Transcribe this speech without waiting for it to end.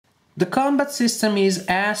The combat system is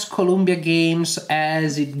as Columbia Games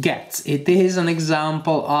as it gets. It is an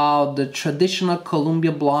example of the traditional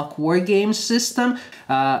Columbia block wargame system.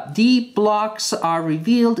 The blocks are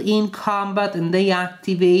revealed in combat and they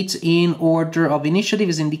activate in order of initiative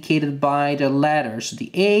as indicated by the letters. The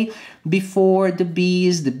A before the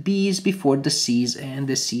B's before the C's, and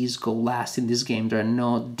the C's go last in this game. There are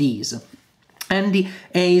no D's. And the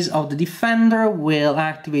A's of the defender will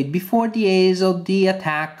activate before the A's of the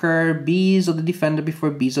attacker, B's of the defender before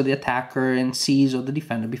B's of the attacker, and C's of the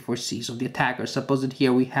defender before C's of the attacker. Suppose that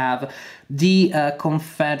here we have the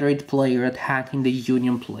Confederate player attacking the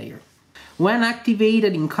Union player. When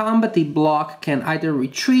activated in combat, a block can either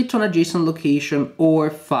retreat to an adjacent location or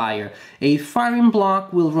fire. A firing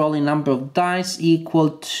block will roll a number of dice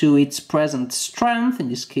equal to its present strength, in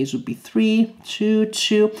this case would be 3, 2,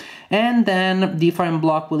 2, and then the firing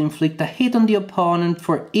block will inflict a hit on the opponent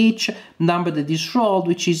for each number that is rolled,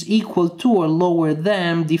 which is equal to or lower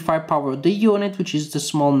than the firepower of the unit, which is the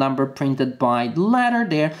small number printed by the letter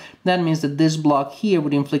there. That means that this block here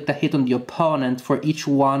would inflict a hit on the opponent for each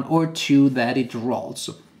 1 or 2 that it rolls.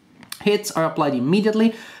 Hits are applied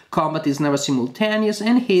immediately, combat is never simultaneous,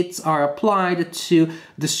 and hits are applied to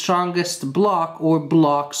the strongest block or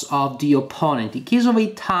blocks of the opponent. In case of a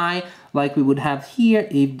tie, like we would have here,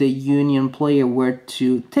 if the Union player were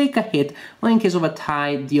to take a hit, well, in case of a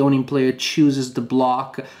tie, the owning player chooses the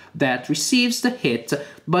block that receives the hit,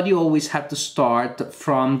 but you always have to start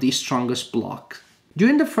from the strongest block.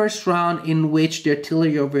 During the first round, in which the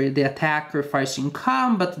artillery over the attacker fires in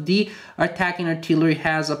combat, the attacking artillery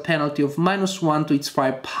has a penalty of -1 to its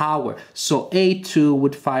firepower. So A2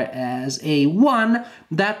 would fire as A1.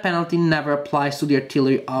 That penalty never applies to the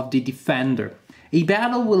artillery of the defender. A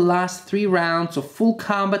battle will last 3 rounds of full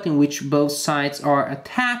combat in which both sides are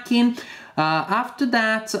attacking. After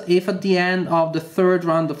that, if at the end of the 3rd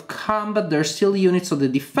round of combat there are still units of the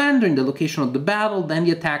defender in the location of the battle, then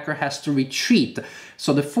the attacker has to retreat.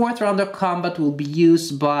 So the 4th round of combat will be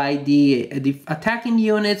used by the attacking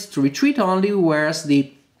units to retreat only, whereas the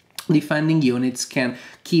defending units can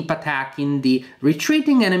keep attacking the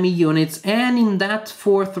retreating enemy units, and in that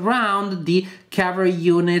 4th round the cavalry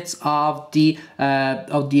units of the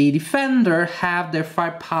defender have their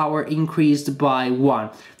firepower increased by 1.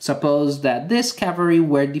 Suppose that this cavalry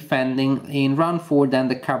were defending in round 4, then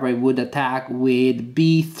the cavalry would attack with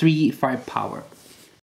B3 firepower.